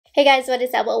Hey guys, what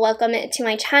is up? Welcome to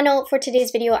my channel. For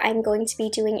today's video, I'm going to be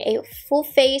doing a full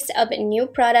face of new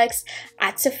products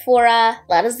at Sephora.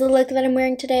 That is the look that I'm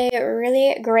wearing today. A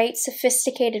really great,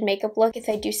 sophisticated makeup look, if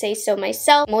I do say so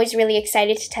myself. I'm always really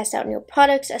excited to test out new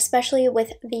products, especially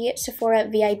with the Sephora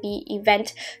VIB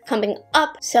event coming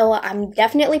up. So I'm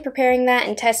definitely preparing that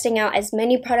and testing out as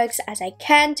many products as I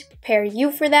can to prepare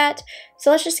you for that.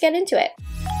 So let's just get into it.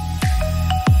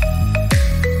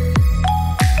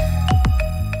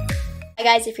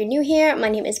 Hi guys, if you're new here, my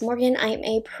name is Morgan. I am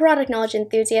a product knowledge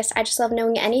enthusiast. I just love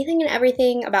knowing anything and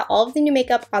everything about all of the new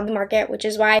makeup on the market, which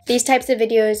is why these types of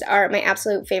videos are my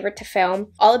absolute favorite to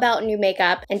film. All about new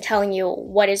makeup and telling you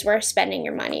what is worth spending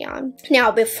your money on. Now,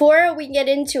 before we get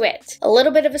into it, a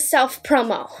little bit of a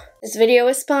self-promo. This video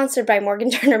is sponsored by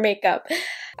Morgan Turner Makeup.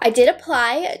 I did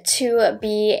apply to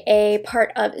be a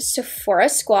part of Sephora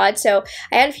Squad, so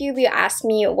I had a few of you ask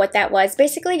me what that was.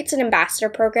 Basically, it's an ambassador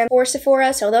program for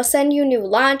Sephora, so they'll send you new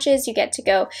launches, you get to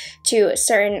go to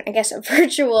certain, I guess,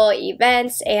 virtual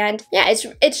events, and yeah,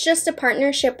 it's just a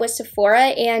partnership with Sephora,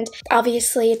 and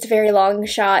obviously it's a very long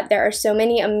shot. There are so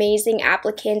many amazing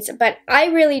applicants, but I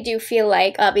really do feel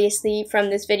like, obviously from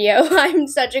this video, I'm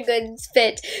such a good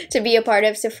fit to be a part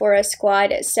of Sephora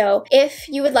Squad. So if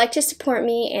you would like to support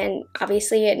me, and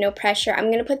obviously no pressure, I'm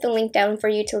going to put the link down for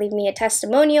you to leave me a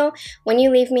testimonial. When you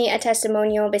leave me a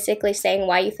testimonial basically saying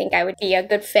why you think I would be a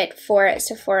good fit for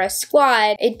Sephora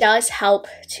Squad, it does help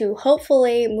to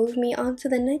hopefully move me on to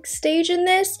the next stage in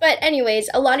this. But anyways,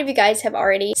 a lot of you guys have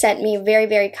already sent me very,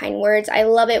 very kind words. I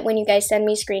love it when you guys send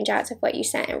me screenshots of what you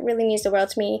sent. It really means the world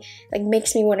to me. Like,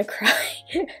 makes me want to cry.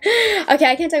 Okay,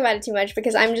 I can't talk about it too much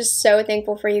because I'm just so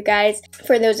thankful for you guys.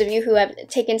 For those of you who have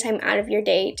taken time out of your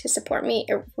day to support me,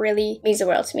 it really means the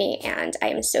world to me, and I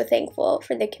am so thankful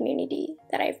for the community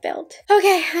that I've built.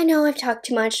 Okay, I know I've talked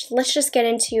too much. Let's just get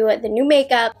into the new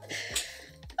makeup.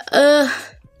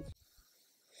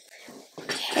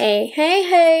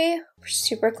 Hey. We're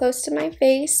super close to my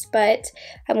face, but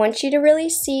I want you to really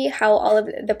see how all of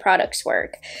the products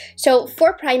work. So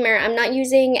for primer, I'm not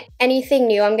using anything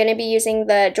new. I'm going to be using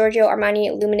the Giorgio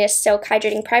Armani Luminous Silk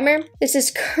Hydrating Primer. This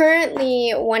is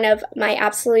currently one of my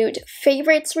absolute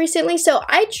favorites recently. So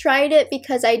I tried it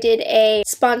because I did a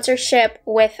sponsorship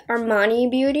with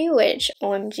Armani Beauty, which,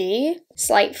 OMG,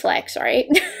 slight flex, right?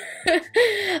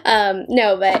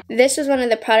 No, but this was one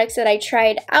of the products that I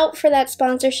tried out for that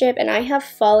sponsorship, and I have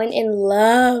fallen in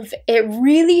love. It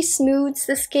really smooths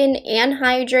the skin and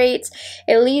hydrates.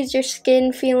 It leaves your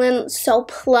skin feeling so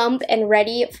plump and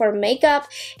ready for makeup.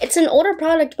 It's an older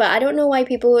product, but I don't know why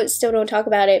people still don't talk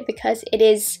about it because it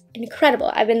is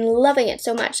incredible. I've been loving it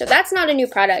so much. So that's not a new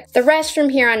product. The rest from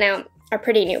here on out are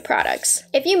pretty new products.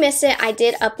 If you missed it, I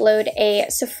did upload a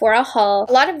Sephora haul.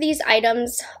 A lot of these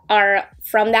items are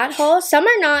from that haul. Some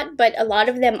are not, but a lot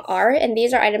of them are, and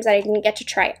these are items that I didn't get to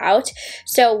try out.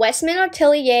 So Westman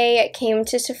Atelier came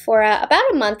to Sephora about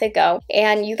a month ago,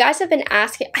 and you guys have been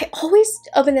asking, I always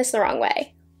open this the wrong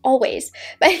way. Always.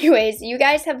 But anyways, you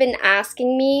guys have been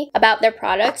asking me about their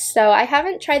products, so I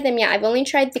haven't tried them yet. I've only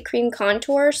tried the cream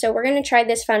contour, so we're going to try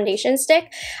this foundation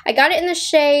stick. I got it in the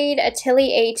shade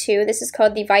Atelier A2. This is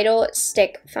called the Vital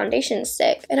Stick Foundation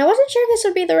Stick. And I wasn't sure if this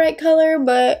would be the right color,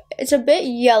 but it's a bit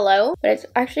yellow, but it's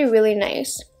actually really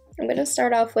nice. I'm going to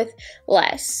start off with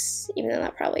less, even though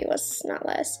that probably was not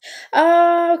less.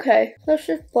 Okay, let's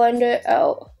just blend it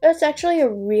out. That's actually a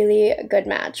really good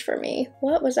match for me.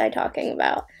 What was I talking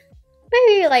about?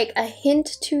 Maybe like a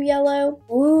hint too yellow.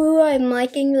 Ooh, I'm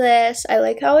liking this. I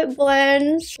like how it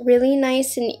blends. Really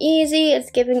nice and easy. It's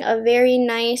giving a very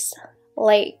nice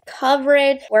light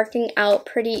coverage, working out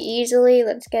pretty easily.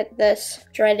 Let's get this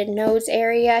dreaded nose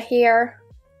area here.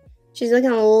 She's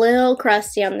looking a little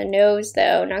crusty on the nose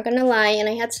though, not gonna lie, and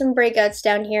I had some breakouts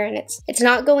down here and it's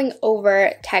not going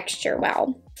over texture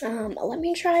well. Let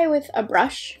me try with a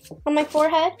brush on my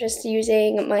forehead, just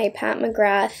using my Pat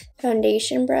McGrath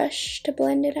foundation brush to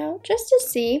blend it out, just to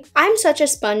see. I'm such a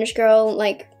sponge girl,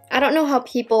 like, I don't know how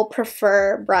people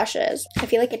prefer brushes. I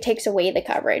feel like it takes away the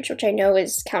coverage, which I know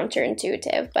is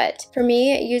counterintuitive, but for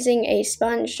me, using a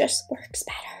sponge just works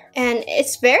better. And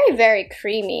it's very, very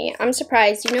creamy. I'm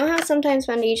surprised. You know how sometimes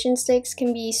foundation sticks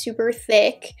can be super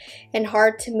thick and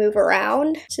hard to move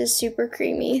around? This is super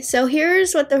creamy. So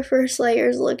here's what the first layer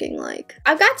is looking like.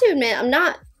 I've got to admit, I'm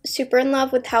not super in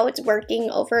love with how it's working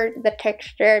over the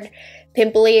textured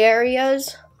pimply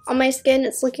areas on my skin.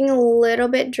 It's looking a little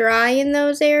bit dry in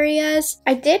those areas.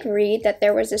 I did read that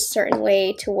there was a certain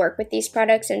way to work with these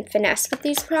products and finesse with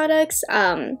these products.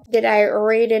 Did I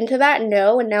read into that?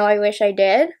 No, and now I wish I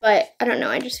did. But I don't know,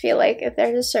 I just feel like if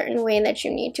there's a certain way that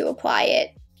you need to apply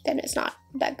it, then it's not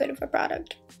that good of a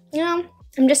product. You know?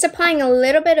 I'm just applying a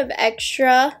little bit of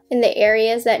extra in the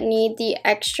areas that need the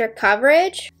extra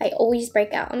coverage. I always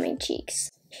break out on my cheeks.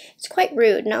 It's quite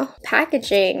rude, no?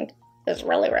 Packaging is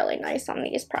really, really nice on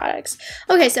these products.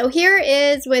 Okay, so here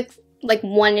is with like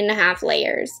 1.5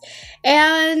 layers.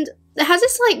 And it has a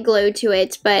slight glow to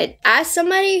it, but as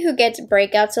somebody who gets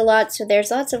breakouts a lot, so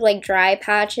there's lots of like dry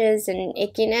patches and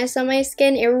ickiness on my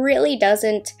skin, it really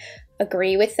doesn't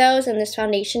agree with those, and this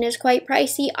foundation is quite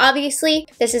pricey. Obviously,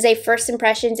 this is a first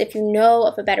impressions. If you know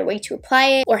of a better way to apply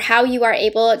it or how you are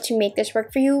able to make this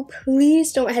work for you,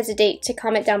 please don't hesitate to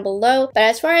comment down below. But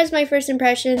as far as my first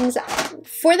impressions,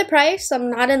 for the price,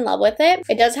 I'm not in love with it.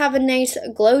 It does have a nice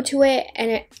glow to it,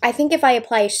 and I think if I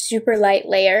apply a super light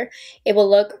layer, it will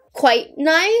look quite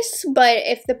nice. But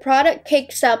if the product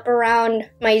cakes up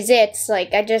around my zits,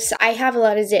 like I have a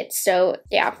lot of zits, so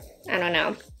yeah, I don't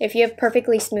know. If you have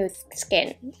perfectly smooth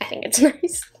skin, I think it's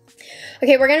nice.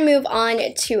 Okay, we're gonna move on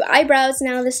to eyebrows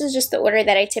now. This is just the order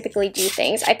that I typically do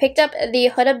things. I picked up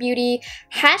the Huda Beauty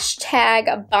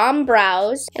hashtag Bomb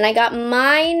Brows, and I got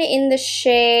mine in the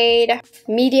shade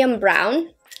medium brown.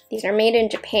 These are made in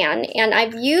Japan, and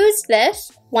I've used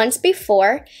this once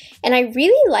before, and I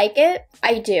really like it.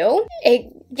 I do.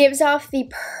 It gives off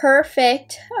the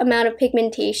perfect amount of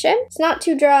pigmentation. It's not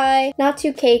too dry, not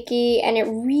too cakey, and it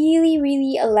really,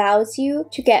 really allows you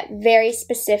to get very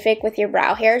specific with your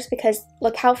brow hairs, because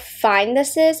look how fine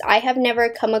this is. I have never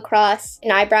come across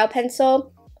an eyebrow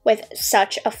pencil with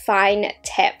such a fine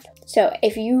tip. So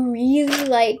if you really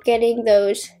like getting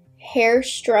those hair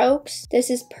strokes,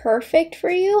 this is perfect for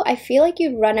you. I feel like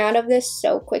you'd run out of this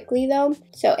so quickly though.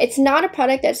 So it's not a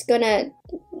product that's gonna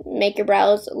make your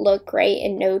brows look great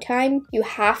in no time. You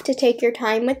have to take your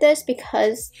time with this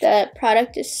because the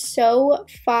product is so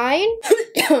fine.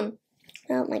 Oh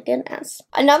my goodness.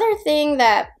 Another thing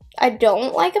that I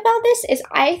don't like about this is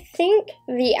I think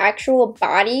the actual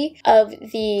body of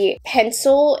the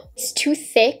pencil is too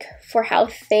thick for how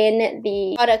thin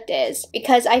the product is,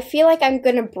 because I feel like I'm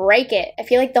gonna break it. I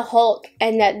feel like the Hulk,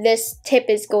 and that this tip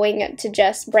is going to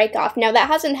just break off. Now that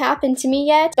hasn't happened to me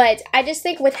yet, but I just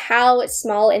think with how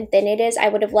small and thin it is, I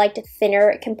would have liked a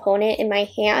thinner component in my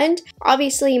hand.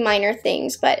 Obviously minor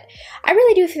things, but I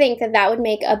really do think that that would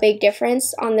make a big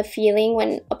difference on the feeling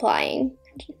when applying.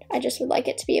 I just would like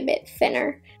it to be a bit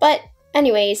thinner. But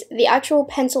anyways, the actual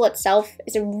pencil itself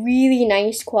is a really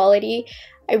nice quality.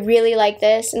 I really like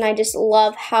this, and I just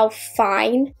love how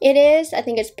fine it is. I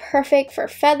think it's perfect for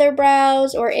feather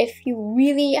brows, or if you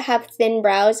really have thin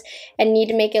brows and need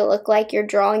to make it look like you're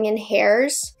drawing in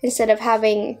hairs instead of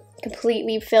having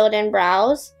completely filled in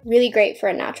brows. Really great for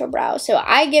a natural brow. So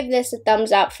I give this a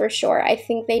thumbs up for sure. I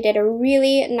think they did a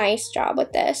really nice job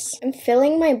with this. I'm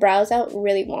filling my brows out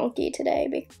really wonky today,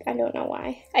 but I don't know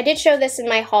why. I did show this in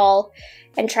my haul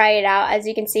and try it out, as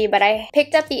you can see, but I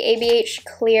picked up the ABH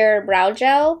Clear Brow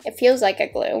Gel. It feels like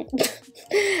a glue.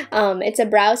 It's a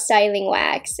brow styling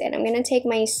wax, and I'm gonna take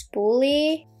my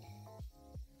spoolie.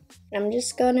 I'm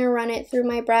just gonna run it through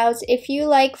my brows. If you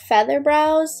like feather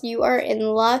brows, you are in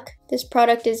luck. This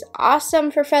product is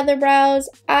awesome for feather brows.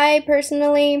 I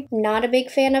personally am not a big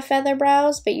fan of feather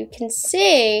brows, but you can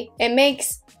see it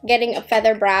makes getting a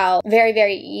feather brow very,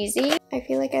 very easy. I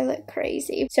feel like I look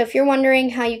crazy. So if you're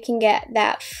wondering how you can get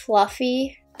that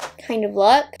fluffy kind of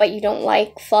look, but you don't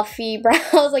like fluffy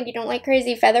brows, like you don't like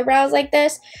crazy feather brows like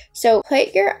this, so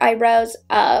put your eyebrows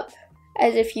up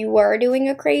as if you were doing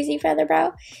a crazy feather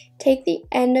brow. Take the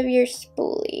end of your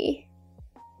spoolie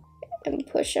and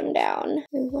push them down,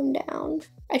 move them down.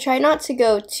 I try not to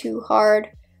go too hard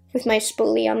with my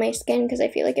spoolie on my skin because I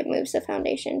feel like it moves the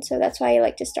foundation. So that's why I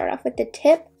like to start off with the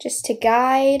tip just to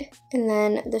guide, and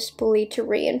then the spoolie to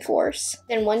reinforce.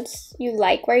 Then once you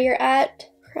like where you're at,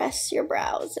 press your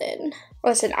brows in.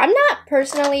 Listen, I'm not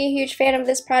personally a huge fan of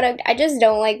this product. I just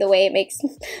don't like the way it makes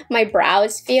my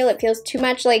brows feel. It feels too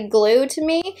much like glue to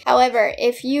me. However,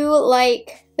 if you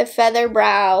like the feather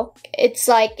brow, it's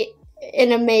like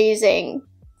an amazing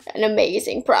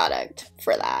product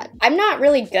for that. I'm not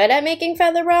really good at making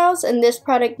feather brows, and this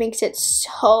product makes it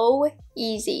so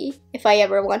easy if I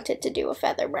ever wanted to do a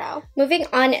feather brow. Moving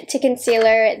on to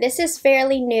concealer. This is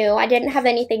fairly new. I didn't have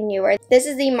anything newer. This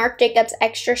is the Marc Jacobs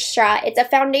Extra Strat. It's a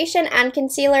foundation and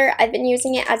concealer. I've been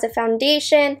using it as a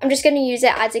foundation. I'm just going to use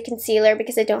it as a concealer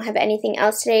because I don't have anything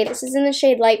else today. This is in the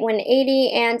shade Light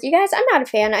 180, and you guys, I'm not a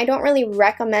fan. I don't really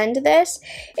recommend this.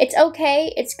 It's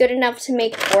okay. It's good enough to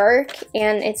make work,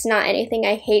 and it's not anything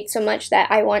I hate so much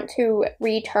that I want to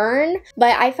return,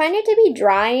 but I find it to be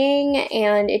drying,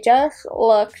 and it just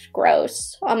looks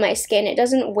gross on my skin. It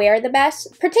doesn't wear the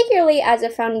best, particularly as a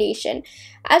foundation.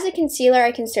 As a concealer,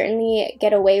 I can certainly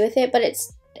get away with it, but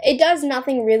it's it does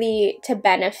nothing really to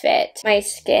benefit my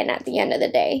skin at the end of the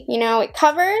day. You know, it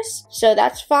covers, so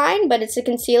that's fine, but it's a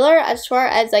concealer. As far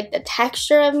as like the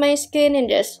texture of my skin and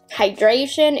just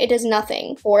hydration, it does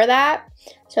nothing for that.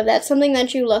 So if that's something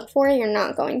that you look for, you're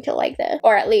not going to like this.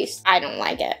 Or at least I don't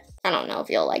like it. I don't know if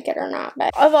you'll like it or not,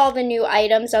 but of all the new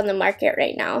items on the market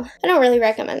right now, I don't really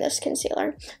recommend this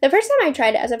concealer. The first time I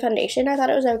tried it as a foundation, I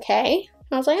thought it was okay.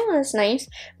 I was like, oh, that's nice.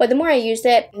 But the more I used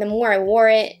it, the more I wore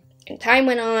it, and time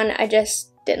went on, I just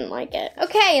didn't like it.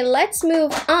 Okay, let's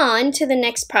move on to the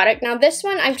next product. Now this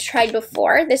one I've tried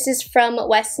before. This is from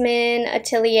Westman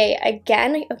Atelier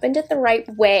again. I opened it the right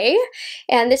way.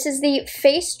 And this is the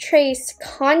Face Trace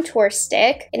Contour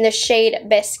Stick in the shade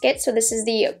Biscuit. So this is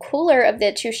the cooler of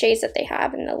the two shades that they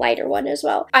have and the lighter one as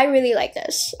well. I really like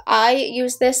this. I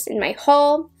use this in my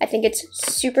haul. I think it's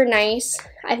super nice.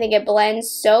 I think it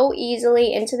blends so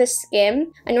easily into the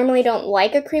skin. I normally don't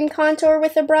like a cream contour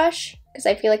with a brush because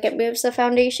I feel like it moves the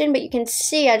foundation, but you can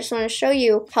see, I just want to show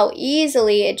you how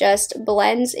easily it just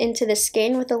blends into the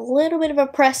skin with a little bit of a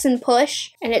press and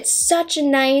push, and it's such a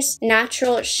nice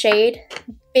natural shade.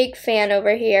 Big fan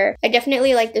over here. I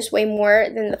definitely like this way more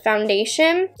than the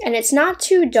foundation, and it's not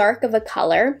too dark of a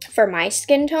color for my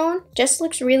skin tone. Just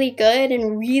looks really good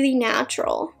and really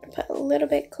natural. Put a little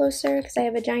bit closer because I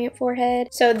have a giant forehead.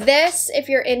 So this, if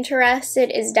you're interested,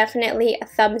 is definitely a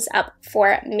thumbs up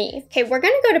for me. Okay, we're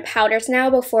gonna go to powders now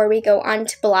before we go on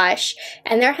to blush.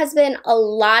 And there has been a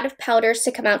lot of powders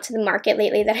to come out to the market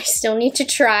lately that I still need to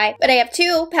try. But I have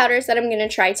two powders that I'm gonna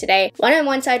try today. One on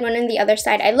one side, one on the other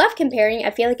side. I love comparing.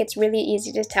 I feel like it's really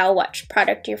easy to tell which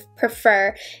product you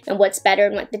prefer and what's better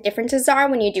and what the differences are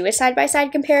when you do a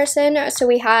side-by-side comparison. So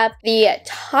we have the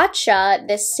Tatcha,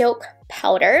 the silk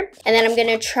powder, and then I'm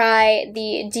gonna try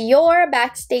the Dior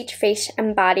Backstage Face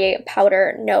and Body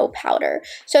Powder No Powder.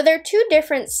 So they're two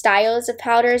different styles of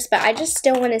powders, but I just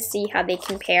still want to see how they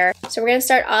compare. So we're gonna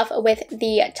start off with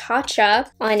the Tatcha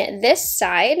on this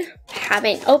side.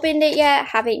 Haven't opened it yet,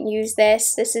 haven't used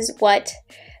this. This is what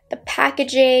the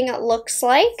packaging looks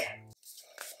like.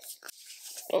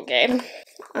 Okay,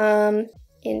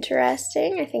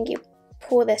 interesting. I think you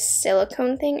pull this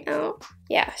silicone thing out.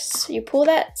 Yes, you pull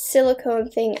that silicone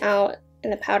thing out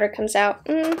and the powder comes out.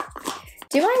 Do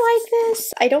I like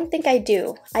this? I don't think I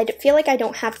do. I feel like I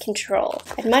don't have control.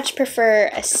 I'd much prefer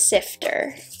a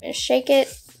sifter. I'm gonna shake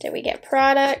it. Did we get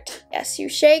product? Yes, you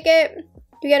shake it.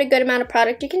 You get a good amount of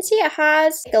product. You can see it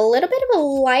has like a little bit of a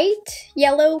light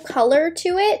yellow color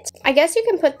to it. I guess you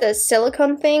can put the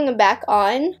silicone thing back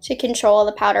on to control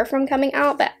the powder from coming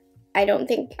out, but I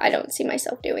don't see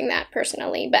myself doing that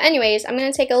personally. But anyways, I'm going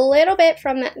to take a little bit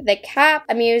from the cap.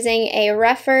 I'm using a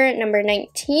Rephr number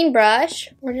 19 brush.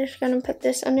 We're just going to put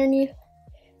this underneath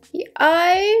the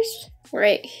eyes,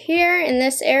 right here in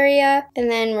this area,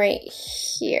 and then right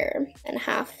here and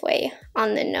halfway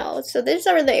on the nose. So these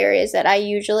are the areas that I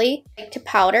usually like to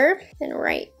powder, and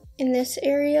right in this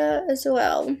area as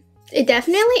well. It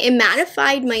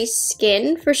mattified my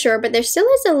skin for sure, but there still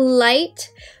is a light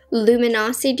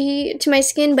luminosity to my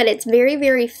skin, but it's very,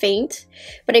 very faint.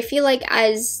 But I feel like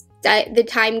as the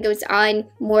time goes on,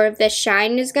 more of the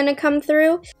shine is going to come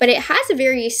through. But it has a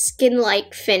very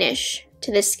skin-like finish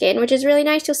to the skin, which is really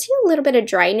nice. You'll see a little bit of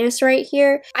dryness right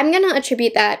here. I'm going to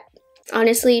attribute that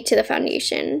honestly to the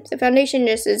foundation. The foundation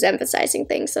just is emphasizing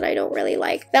things that I don't really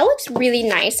like. That looks really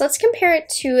nice. Let's compare it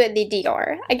to the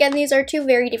Dior. Again, these are two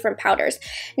very different powders.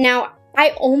 Now,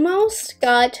 I almost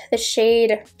got the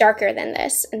shade darker than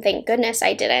this, and thank goodness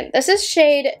I didn't. This is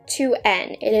shade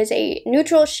 2N. It is a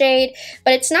neutral shade,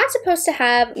 but it's not supposed to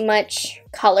have much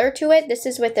color to it. This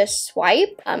is with a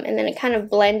swipe, and then it kind of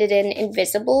blended in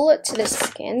invisible to the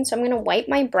skin. So I'm going to wipe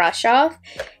my brush off,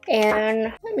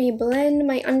 and let me blend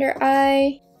my under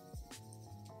eye.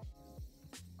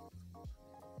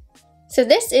 So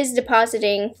this is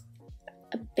depositing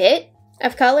a bit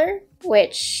of color,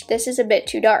 which this is a bit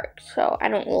too dark, so I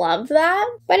don't love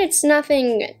that, but it's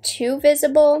nothing too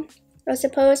visible, I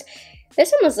suppose.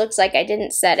 This almost looks like I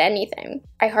didn't set anything.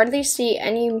 I hardly see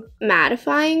any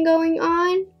mattifying going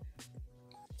on.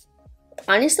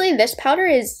 Honestly, this powder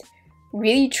is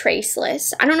really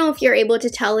traceless. I don't know if you're able to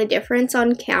tell a difference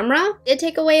on camera. It did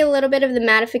take away a little bit of the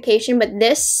mattification, but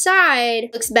this side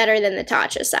looks better than the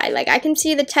Tatcha side. Like, I can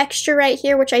see the texture right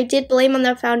here, which I did blame on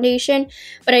the foundation,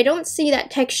 but I don't see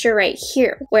that texture right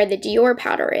here where the Dior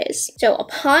powder is. So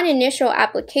upon initial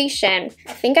application,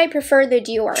 I think I prefer the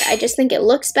Dior. I just think it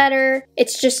looks better.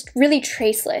 It's just really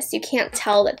traceless. You can't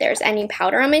tell that there's any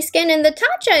powder on my skin. And the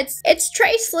Tatcha, it's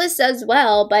traceless as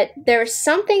well, but there's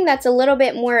something that's a little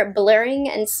bit more blurry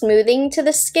and smoothing to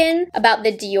the skin about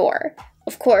the Dior.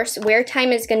 Of course, wear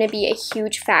time is going to be a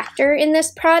huge factor in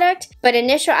this product, but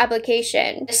initial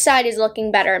application, this side is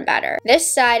looking better and better.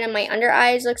 This side on my under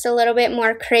eyes looks a little bit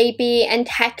more crepey and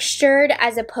textured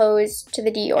as opposed to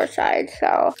the Dior side,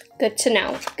 so good to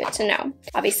know, good to know.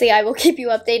 Obviously, I will keep you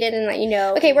updated and let you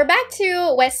know. Okay, we're back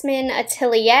to Westman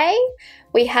Atelier.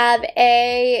 We have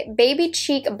a baby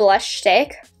cheek blush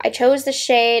stick. I chose the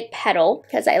shade Petal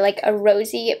because I like a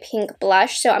rosy pink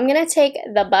blush. So I'm going to take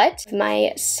the butt of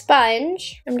my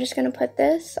sponge. I'm just going to put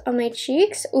this on my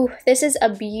cheeks. Ooh, this is a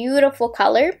beautiful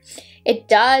color. It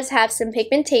does have some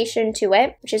pigmentation to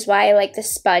it, which is why I like the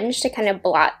sponge to kind of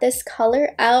blot this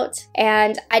color out.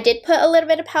 And I did put a little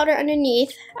bit of powder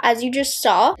underneath, as you just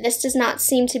saw. This does not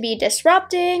seem to be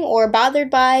disrupting or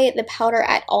bothered by the powder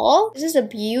at all. This is a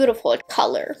beautiful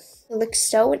color. It looks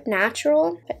so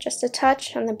natural, but just a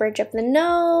touch on the bridge of the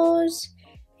nose,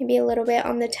 maybe a little bit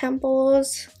on the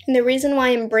temples. And the reason why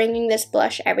I'm bringing this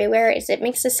blush everywhere is it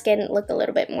makes the skin look a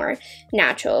little bit more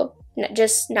natural.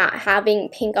 Just not having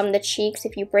pink on the cheeks.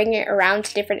 If you bring it around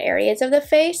to different areas of the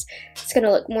face, it's gonna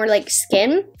look more like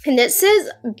skin. And this is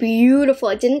beautiful.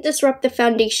 It didn't disrupt the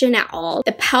foundation at all.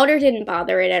 The powder didn't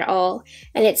bother it at all.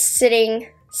 And it's sitting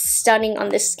stunning on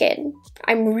the skin.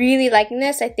 I'm really liking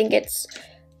this. I think it's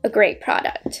a great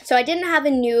product. So I didn't have a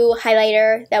new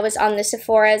highlighter that was on the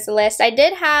Sephora's list. I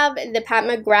did have the Pat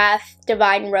McGrath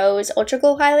Divine Rose Ultra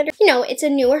Glow highlighter. You know, it's a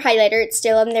newer highlighter. It's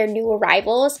still on their new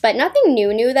arrivals, but nothing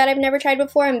new that I've never tried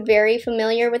before. I'm very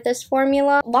familiar with this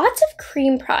formula. Lots of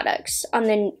cream products on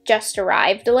the just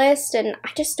arrived list, and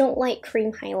I just don't like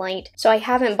cream highlight. So I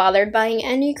haven't bothered buying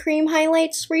any cream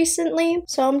highlights recently.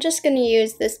 So I'm just gonna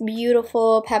use this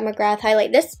beautiful Pat McGrath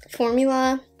highlight. This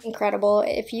formula, incredible.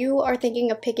 If you are thinking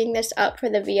of picking this up for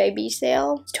the VIB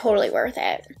sale, it's totally worth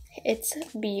it. It's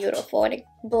beautiful and it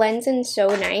blends in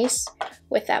so nice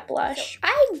with that blush.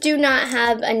 I do not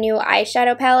have a new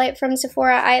eyeshadow palette from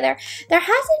Sephora either. There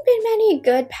hasn't been many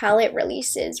good palette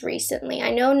releases recently.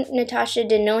 I know Natasha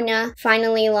Denona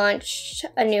finally launched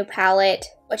a new palette,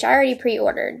 which I already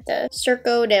pre-ordered, the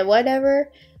Circo de whatever.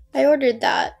 I ordered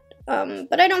that,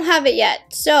 but I don't have it yet.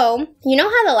 So, you know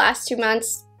how the last 2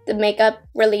 months the makeup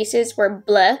releases were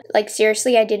bleh? Like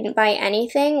seriously, I didn't buy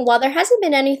anything. While there hasn't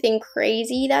been anything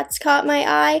crazy that's caught my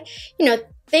eye, you know,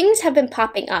 things have been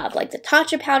popping up. Like the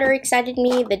Tatcha powder excited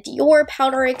me, the Dior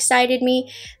powder excited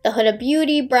me, the Huda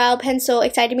Beauty brow pencil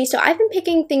excited me. So I've been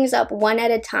picking things up one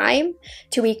at a time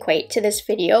to equate to this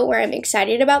video where I'm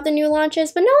excited about the new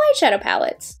launches, but no eyeshadow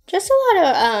palettes. Just a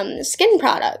lot of skin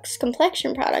products,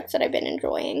 complexion products that I've been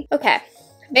enjoying. Okay.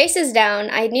 Base is down.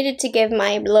 I needed to give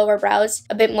my lower brows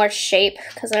a bit more shape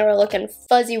because they were looking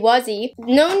fuzzy-wuzzy.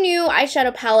 No new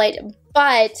eyeshadow palette,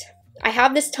 but I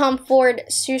have this Tom Ford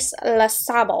Sus La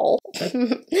Sable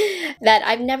that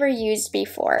I've never used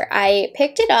before. I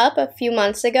picked it up a few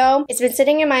months ago. It's been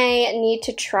sitting in my need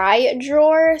to try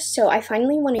drawer, so I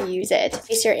finally want to use it in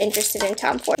case you're interested in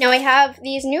Tom Ford. Now I have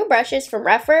these new brushes from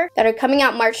Rephr that are coming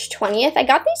out March 20th. I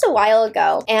got these a while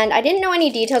ago and I didn't know any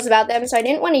details about them, so I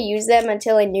didn't want to use them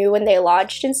until I knew when they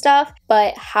launched and stuff.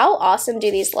 But how awesome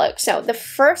do these look? So the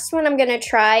first one I'm going to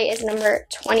try is number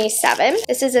 27.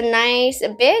 This is a nice,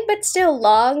 big, but still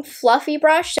long, fluffy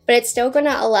brush, but it's still going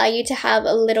to allow you to have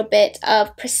a little bit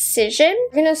of precision.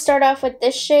 We're going to start off with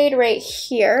this shade right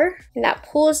here, and that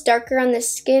pulls darker on the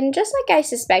skin, just like I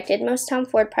suspected. Most Tom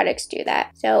Ford products do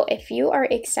that. So if you are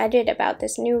excited about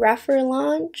this new Rephr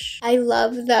launch, I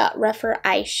love the Rephr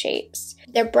eye shapes.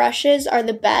 Their brushes are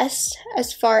the best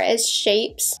as far as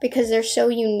shapes because they're so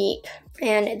unique.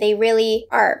 And they really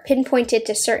are pinpointed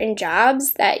to certain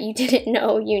jobs that you didn't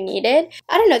know you needed.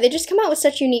 I don't know, they just come out with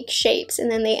such unique shapes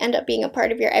and then they end up being a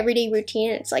part of your everyday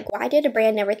routine. And it's like, why did a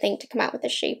brand never think to come out with a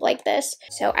shape like this?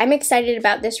 So I'm excited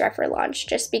about this Rephr launch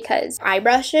just because eye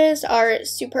brushes are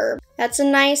superb. That's a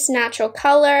nice natural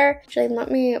color. Actually,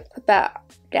 let me put that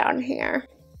down here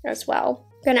as well.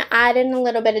 I'm gonna add in a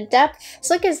little bit of depth. This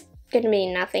look is gonna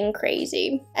be nothing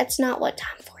crazy. That's not what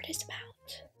Tom Ford is about.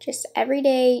 Just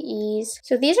everyday ease.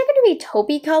 So these are going to be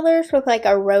taupey colors with like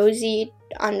a rosy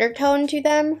undertone to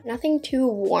them. Nothing too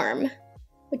warm,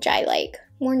 which I like.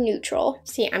 More neutral.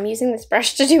 See, I'm using this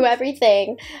brush to do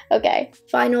everything. Okay,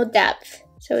 final depth.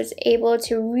 So it's able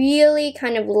to really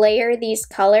kind of layer these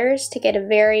colors to get a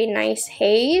very nice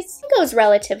haze. It goes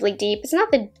relatively deep. It's not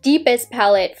the deepest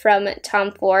palette from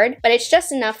Tom Ford, but it's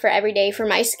just enough for every day for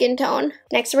my skin tone.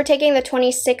 Next, we're taking the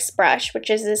 26 brush,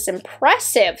 which is this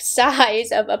impressive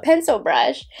size of a pencil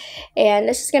brush. And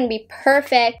this is going to be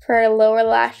perfect for lower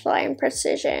lash line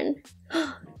precision.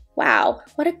 Wow,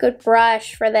 what a good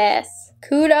brush for this.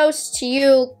 Kudos to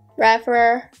you,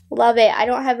 Refer, love it. I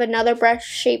don't have another brush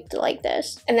shaped like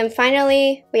this. And then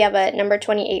finally, we have a number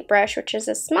 28 brush, which is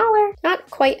a smaller,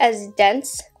 not quite as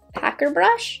dense packer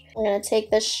brush. I'm gonna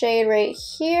take this shade right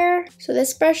here. So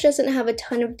this brush doesn't have a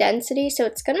ton of density, so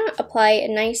it's gonna apply a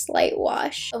nice light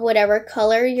wash of whatever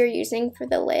color you're using for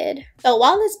the lid. So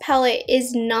while this palette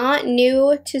is not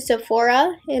new to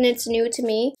Sephora, and it's new to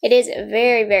me, it is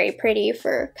very, very pretty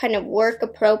for kind of work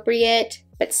appropriate,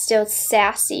 but still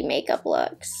sassy makeup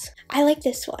looks. I like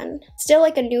this one. Still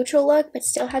like a neutral look, but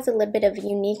still has a little bit of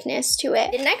uniqueness to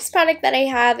it. The next product that I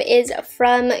have is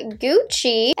from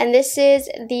Gucci, and this is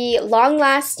the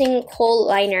long-lasting kohl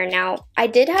liner. Now, I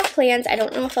did have plans. I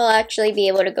don't know if I'll actually be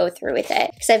able to go through with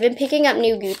it, because I've been picking up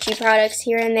new Gucci products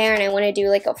here and there, and I want to do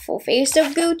like a full face of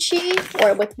Gucci,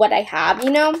 or with what I have, you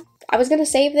know? I was gonna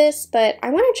save this, but I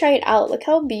want to try it out. Look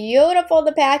how beautiful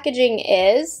the packaging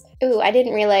is. Ooh, I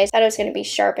didn't realize that it was gonna be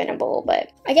sharpenable, but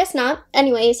I guess not.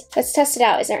 Anyways, let's test it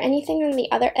out. Is there anything on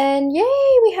the other end?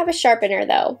 Yay, we have a sharpener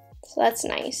though, so that's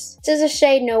nice. This is a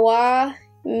shade Noir,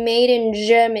 made in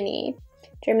Germany.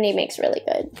 Germany makes really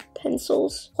good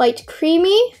pencils. Light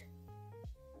creamy.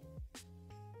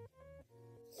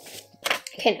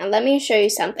 Okay, now let me show you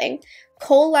something.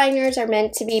 Kohl liners are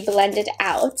meant to be blended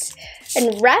out,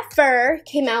 and Refer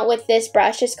came out with this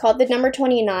brush. It's called the number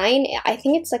 29. I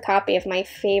think it's a copy of my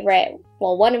favorite,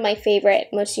 well, one of my favorite,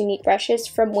 most unique brushes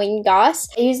from Wayne Goss.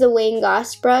 I use the Wayne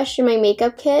Goss brush in my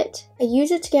makeup kit. I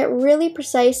use it to get really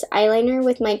precise eyeliner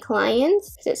with my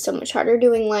clients, because it's so much harder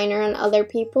doing liner on other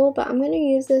people, but I'm going to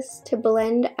use this to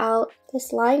blend out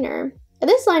this liner. And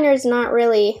this liner is not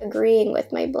really agreeing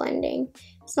with my blending.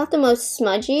 It's not the most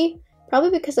smudgy.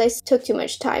 Probably because I took too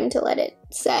much time to let it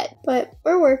set, but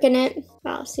we're working it.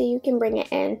 Oh, see, you can bring it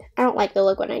in. I don't like the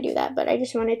look when I do that, but I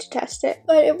just wanted to test it.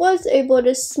 But it was able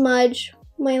to smudge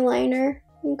my liner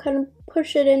and kind of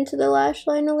push it into the lash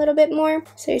line a little bit more.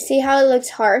 So you see how it looks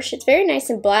harsh? It's very nice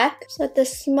and black. Just let the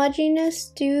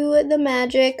smudginess do the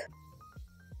magic.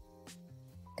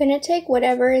 Gonna take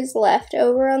whatever is left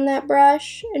over on that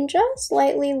brush and just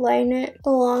lightly line it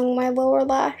along my lower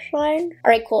lash line.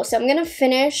 All right, cool. So I'm gonna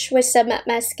finish with some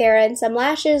mascara and some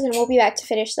lashes, and we'll be back to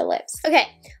finish the lips. Okay,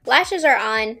 lashes are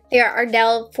on. They are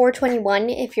Ardell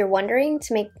 421, if you're wondering,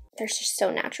 to make. They're just so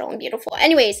natural and beautiful.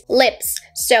 Anyways, lips.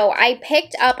 So I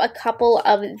picked up a couple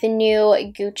of the new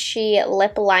Gucci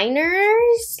lip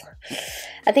liners.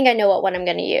 I think I know what one I'm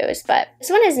going to use, but this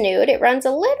one is nude. It runs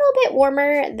a little bit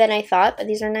warmer than I thought, but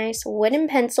these are nice wooden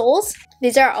pencils.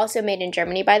 These are also made in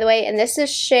Germany, by the way, and this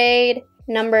is shade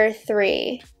number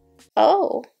 3.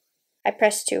 Oh, I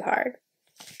pressed too hard.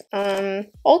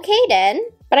 Okay then.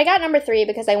 But I got number 3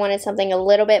 because I wanted something a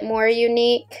little bit more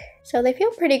unique. So they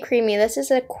feel pretty creamy. This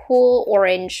is a cool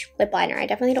orange lip liner. I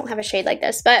definitely don't have a shade like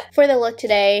this, but for the look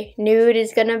today, nude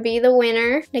is gonna be the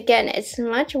winner. Again, it's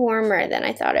much warmer than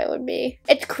I thought it would be.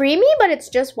 It's creamy, but it's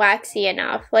just waxy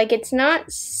enough. Like, it's not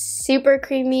super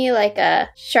creamy like a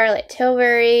Charlotte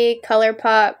Tilbury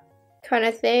ColourPop kind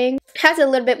of thing. It has a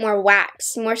little bit more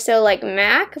wax, more so like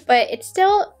MAC, but it's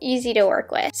still easy to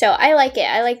work with. So I like it.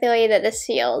 I like the way that this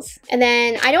feels. And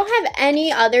then I don't have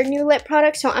any other new lip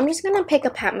products, so I'm just gonna pick a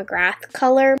Pat McGrath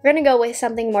color. We're gonna go with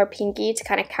something more pinky to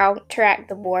kind of counteract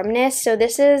the warmness. So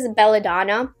this is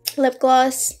Belladonna lip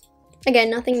gloss. Again,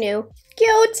 nothing new.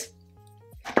 Cute!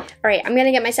 All right, I'm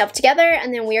gonna get myself together,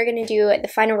 and then we are gonna do the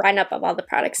final roundup of all the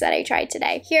products that I tried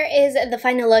today. Here is the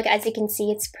final look. As you can see,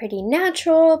 it's pretty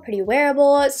natural, pretty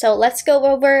wearable. So let's go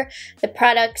over the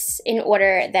products in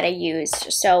order that I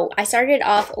used. So I started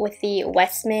off with the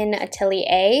Westman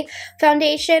Atelier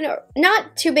foundation.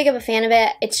 Not too big of a fan of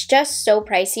it. It's just so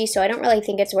pricey, so I don't really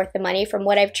think it's worth the money from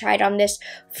what I've tried on this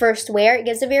first wear. It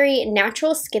gives a very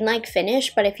natural skin-like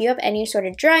finish, but if you have any sort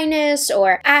of dryness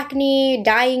or acne,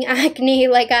 dying acne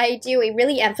like I do, it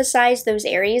really emphasized those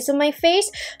areas of my face.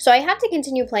 So I have to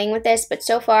continue playing with this, but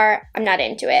so far I'm not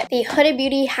into it. The Huda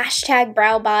Beauty hashtag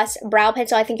Brow Boss brow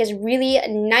pencil I think is really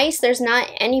nice. There's not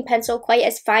any pencil quite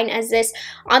as fine as this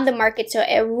on the market, so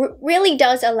it really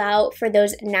does allow for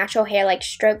those natural hair-like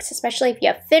strokes, especially if you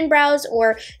have thin brows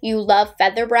or you love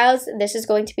feather brows. This is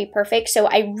going to be perfect. So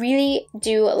I really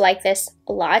do like this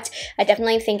a lot. I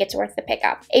definitely think it's worth the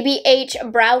pickup.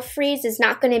 ABH Brow Freeze is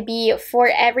not going to be for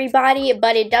everybody,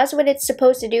 but it does what it's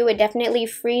supposed to do. It definitely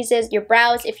freezes your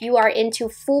brows. If you are into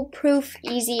foolproof,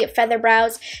 easy feather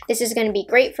brows, this is going to be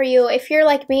great for you. If you're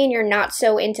like me and you're not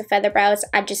so into feather brows,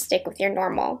 I'd just stick with your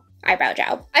normal eyebrow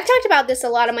gel. I've talked about this a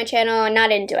lot on my channel and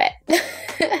not into it.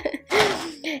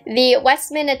 The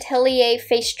Westman Atelier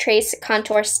Face Trace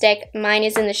Contour Stick. Mine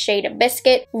is in the shade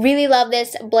Biscuit. Really love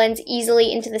this. Blends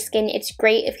easily into the skin. It's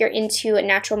great if you're into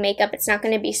natural makeup. It's not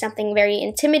going to be something very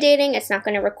intimidating. It's not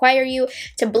going to require you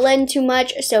to blend too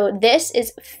much. So this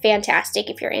is fantastic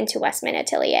if you're into Westman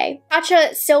Atelier.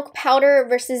 Tatcha Silk Powder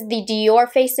versus the Dior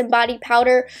Face and Body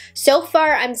Powder. So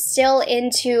far, I'm still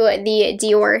into the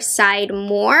Dior side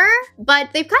more, but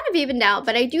they've kind of evened out.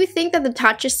 But I do think that the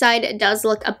Tatcha side does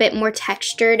look a bit more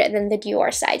textured than the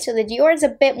Dior side. So the Dior is a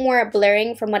bit more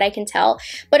blurring from what I can tell.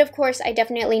 But of course, I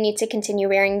definitely need to continue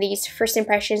wearing these. First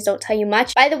impressions don't tell you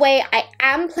much. By the way, I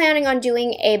am planning on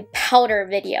doing a powder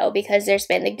video because there's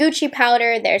been the Gucci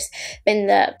powder, there's been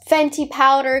the Fenty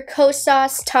powder,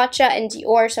 Kosas, Tatcha, and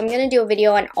Dior. So I'm going to do a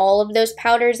video on all of those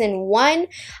powders in one.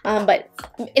 But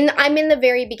I'm in the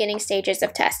very beginning stages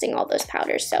of testing all those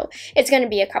powders. So it's going to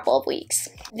be a couple of weeks.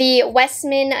 The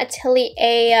Westman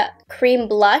Atelier Cream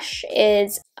Blush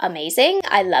is amazing.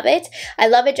 I love it. I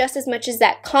love it just as much as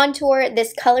that contour.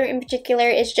 This color in particular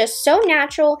is just so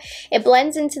natural. It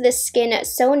blends into the skin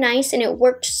so nice, and it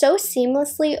worked so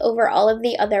seamlessly over all of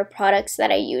the other products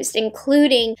that I used,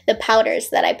 including the powders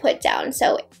that I put down.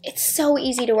 So it's so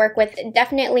easy to work with.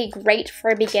 Definitely great for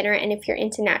a beginner and if you're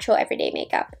into natural everyday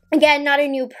makeup. Again, not a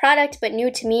new product, but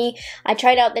new to me. I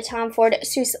tried out the Tom Ford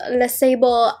Sus Le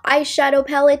Sable eyeshadow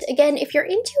palette. Again, if you're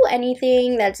into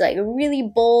anything that's like really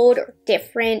bold or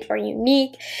different or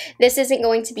unique, this isn't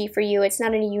going to be for you. It's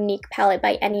not a unique palette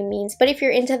by any means, but if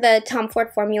you're into the Tom Ford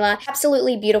formula,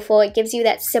 absolutely beautiful. It gives you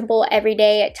that simple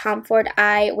everyday Tom Ford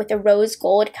eye with a rose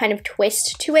gold kind of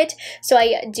twist to it, so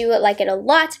I do like it a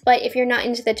lot. But if you're not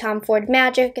into the Tom Ford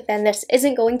magic, then this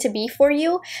isn't going to be for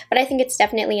you, but I think it's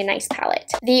definitely a nice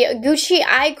palette. The Gucci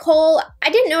eye kohl, I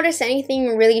didn't notice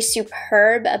anything really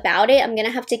superb about it. I'm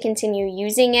gonna have to continue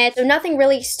using it. So nothing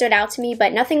really stood out to me,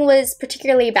 but nothing was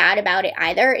particularly bad about it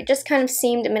either. It just kind of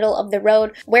seemed middle of the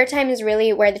road. Wear time is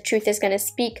really where the truth is gonna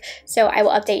speak, so I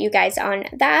will update you guys on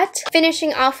that.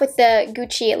 Finishing off with the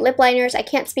Gucci lip liners. I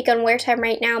can't speak on wear time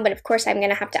right now, but of course I'm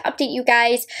gonna have to update you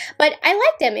guys. But I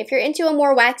like them. If you're into a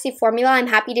more waxy formula, I'm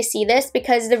happy to see this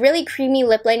because the really creamy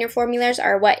lip liner formulas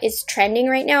are what is trending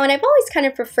right now, and I've always kind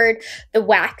of preferred the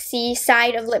waxy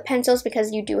side of lip pencils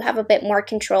because you do have a bit more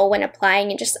control when applying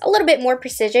and just a little bit more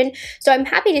precision. So I'm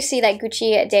happy to see that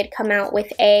Gucci did come out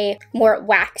with a more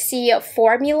waxy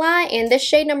formula, and this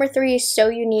shade number 3 is so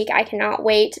unique. I cannot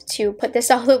wait to put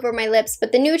this all over my lips,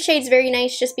 but the nude shade's very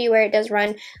nice. Just beware, it does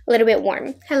run a little bit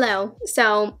warm. Hello.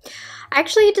 So I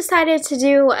actually decided to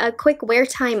do a quick wear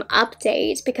time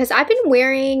update because I've been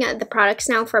wearing the products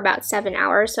now for about 7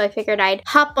 hours, so I figured I'd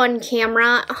hop on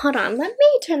camera. Hold on, let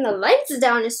me turn the lights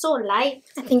down. It's so light.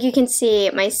 I think you can see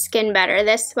my skin better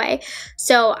this way.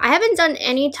 So I haven't done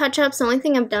any touch-ups. The only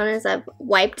thing I've done is I've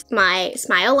wiped my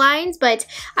smile lines, but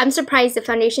I'm surprised the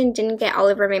foundation didn't get all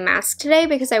over my mask today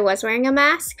because I was wearing a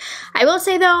mask. I will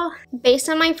say though, based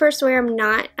on my first wear, I'm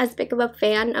not as big of a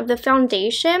fan of the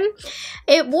foundation.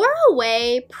 It wore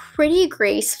away pretty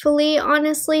gracefully,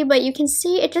 honestly, but you can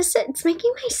see it's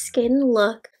making my skin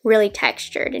look really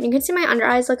textured, and you can see my under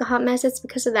eyes look a hot mess. It's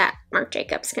because of that Marc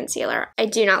Jacobs concealer. I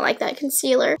do not like that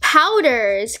concealer.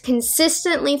 Powders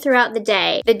consistently throughout the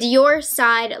day. The Dior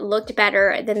side looked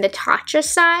better than the Tatcha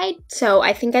side, so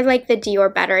I think I like the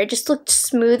Dior better. It just looked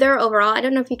smoother overall. I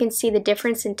don't know if you can see the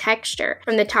difference in texture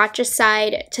from the Tatcha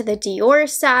side to the Dior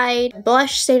side.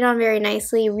 Blush stayed on very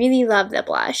nicely. Really love the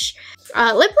blush.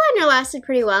 Lip liner lasted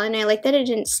pretty well, and I like that it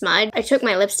didn't smudge. I took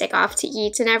my lipstick off to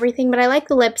eat and everything, but I like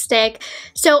the lipstick.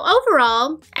 So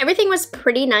overall, everything was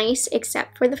pretty nice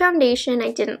except for the foundation.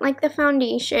 I didn't like the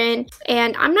foundation,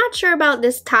 and I'm not sure about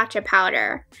this Tatcha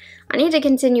powder. I need to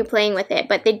continue playing with it,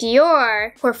 but the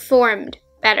Dior performed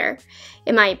better,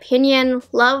 in my opinion.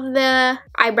 Love the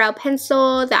eyebrow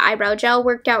pencil. The eyebrow gel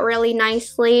worked out really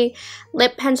nicely.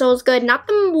 Lip pencil is good. Not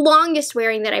the longest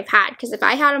wearing that I've had, because if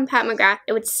I had on Pat McGrath,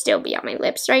 it would still be on my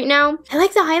lips right now. I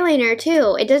like the eyeliner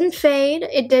too. It didn't fade.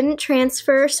 It didn't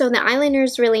transfer, so the eyeliner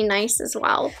is really nice as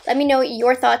well. Let me know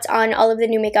your thoughts on all of the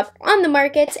new makeup on the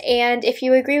market, and if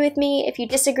you agree with me, if you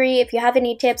disagree, if you have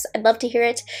any tips, I'd love to hear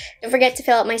it. Don't forget to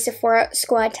fill out my Sephora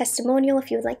Squad testimonial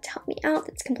if you would like to help me out.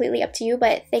 It's completely up to you,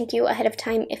 but thank you ahead of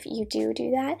time if you do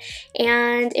that.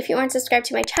 And if you aren't subscribed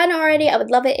to my channel already, I would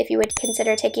love it if you would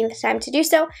consider taking the time to do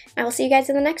so. I will see you guys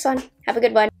in the next one. Have a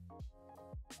good one.